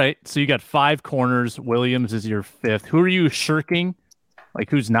 All right. So you got 5 corners. Williams is your 5th. Who are you shirking? Like,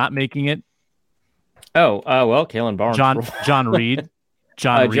 who's not making it? Well, Kalen Barnes. John Reed.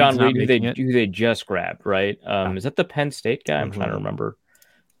 John Reed, who they just grabbed, right? Is that the Penn State guy? I'm trying to remember.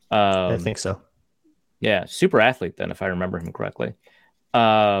 I think so. Yeah, super athlete then, if I remember him correctly.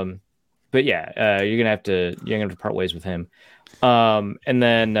 But yeah, you're gonna have to part ways with him. And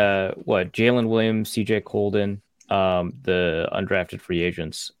then Jalen Williams, CJ Colden, the undrafted free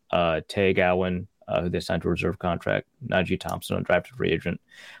agents, Tay Gowan, who they signed to a reserve contract, Najee Thompson, undrafted free agent.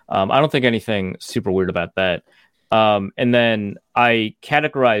 I don't think anything super weird about that. And then I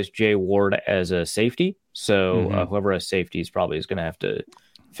categorized Jay Ward as a safety. So whoever has safeties probably is going to have to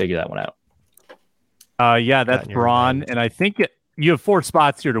figure that one out. Yeah, that's Braun. And I think you have 4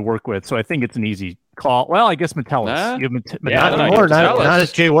 spots here to work with. So I think it's an easy call. Well, I guess Metellus. You have not anymore. Not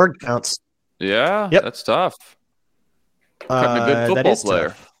as Jay Ward counts. Yeah, that's tough. Cutting a good football player.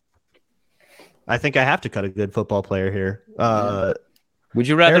 Tough. I think I have to cut a good football player here. Would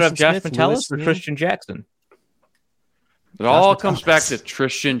you rather have Josh Metellus or Tristan Jackson? It all comes back to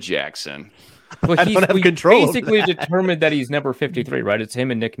Tristan Jackson. Well, I don't have control. Basically determined that he's number 53, right? It's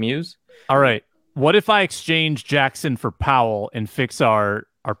him and Nick Muse. All right. What if I exchange Jackson for Powell and fix our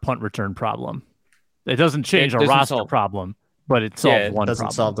punt return problem? It doesn't change our roster problem, but it solves one problem. It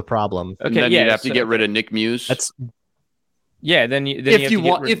doesn't solve the problem. Okay, then you'd have to get rid of Nick Muse.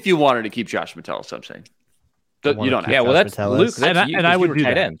 If you wanted to keep Josh Metellus, I'm saying. You don't have well, that's Luke. And I would do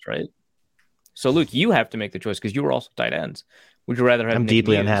tight that. ends, right? So, Luke, you have to make the choice because you were also tight ends. Would you rather have I'm Nick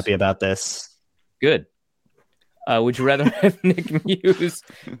deeply Muse? unhappy about this. Good. Would you rather have Nick Muse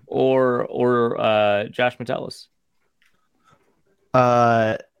or Josh Metellus?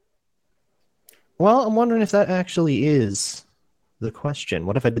 Well, I'm wondering if that actually is the question.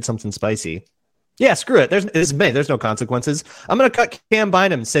 What if I did something spicy? Yeah, screw it. There's no consequences. I'm going to cut Cam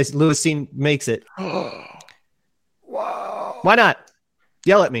Bynum. Says Lewis Cine makes it. Wow. Why not?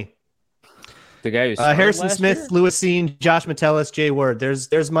 Yell at me. The guy who's Harrison Smith, Lewis Cine, Josh Metellus, Jay Ward.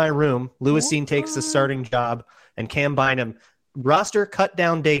 There's my room. Lewis Cine takes the starting job, and Cam Bynum roster cut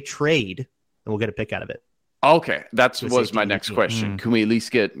down day trade, and we'll get a pick out of it. Okay, that was my next question. Can we at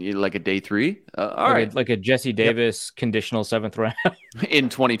least get like a day 3? All right, like a Jesse Davis conditional 7th round in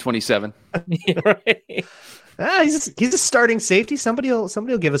 2027. Right. He's a starting safety. Somebody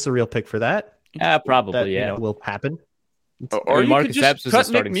will give us a real pick for that. Probably. That, will happen. Or Marcus Epps is a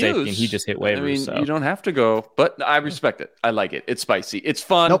starting Nick safety, Muse. and he just hit waivers. I mean, so. you don't have to go, but I respect it. I like it. It's spicy. It's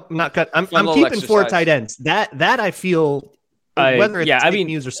fun. Nope, not cut. I'm keeping exercise. 4 tight ends. That I feel. Whether it's Nick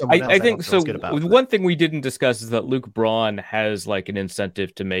Muse or someone else, I think so. Good about one thing we didn't discuss is that Luke Braun has like an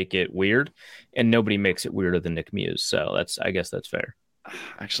incentive to make it weird, and nobody makes it weirder than Nick Muse. So I guess that's fair. I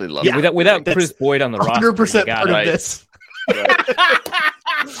actually love it. Without Chris Boyd on the roster, 100% part of this.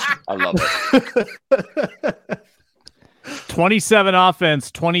 I love it. 27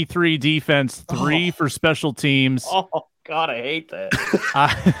 offense, 23 defense, 3 for special teams. Oh God, I hate that.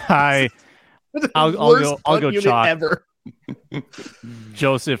 I'll go chalk. Ever.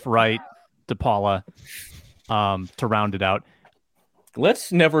 Joseph, Wright, DePaula, to round it out.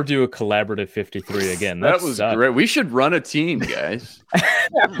 Let's never do a collaborative 53 again. That was great. We should run a team, guys.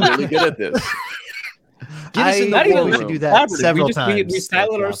 I'm really good at this. Get us in the war room. We should do that several times. We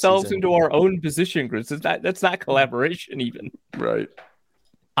silent ourselves into our own position groups. That's not collaboration, even. Right.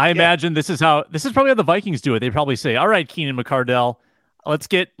 I imagine this is probably how the Vikings do it. They probably say, "All right, Keenan McCardell,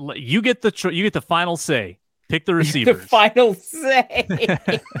 you get the final say. Pick the receivers." The final say.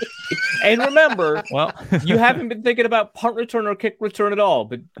 And remember, you haven't been thinking about punt return or kick return at all,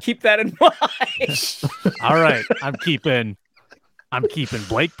 but keep that in mind. All right, I'm keeping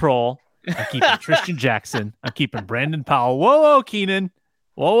Blake Prohl. I'm keeping Tristan Jackson. I'm keeping Brandon Powell. Whoa, Keenan.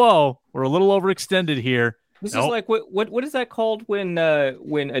 Whoa. We're a little overextended here. This is like what is that called when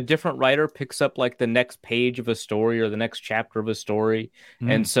a different writer picks up like the next page of a story or the next chapter of a story,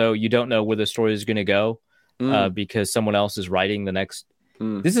 and so you don't know where the story is going to go because someone else is writing the next.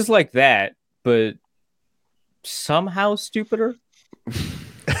 This is like that, but somehow stupider.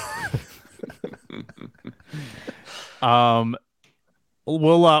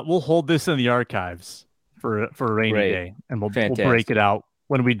 We'll hold this in the archives for a rainy day, and we'll break it out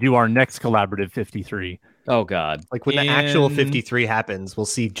when we do our next collaborative 53. Oh God! Like when the actual 53 happens, we'll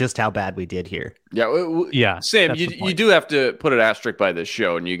see just how bad we did here. Yeah. Sam, you do have to put an asterisk by this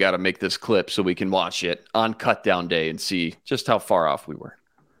show, and you got to make this clip so we can watch it on cut down day and see just how far off we were.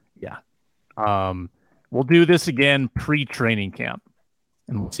 Yeah. We'll do this again pre-training camp,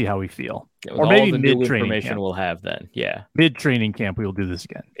 and we'll see how we feel. Yeah, or maybe mid-training camp. We'll have then. Yeah. Mid-training camp, we will do this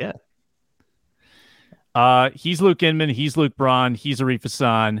again. Yeah. He's Luke Inman. He's Luke Braun. He's Arif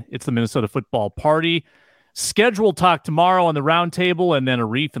Hassan. It's the Minnesota Football Party. Schedule talk tomorrow on the roundtable, and then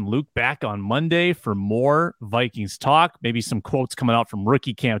Arif and Luke back on Monday for more Vikings talk. Maybe some quotes coming out from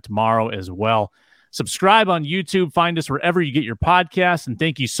rookie camp tomorrow as well. Subscribe on YouTube. Find us wherever you get your podcasts. And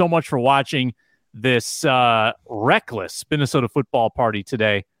thank you so much for watching this reckless Minnesota Football Party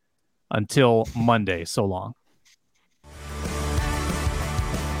today. Until Monday. So long.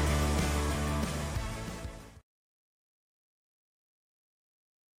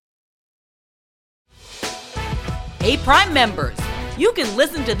 Hey, Prime members, you can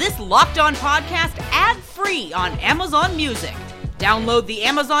listen to this Locked On podcast ad-free on Amazon Music. Download the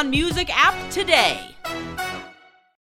Amazon Music app today.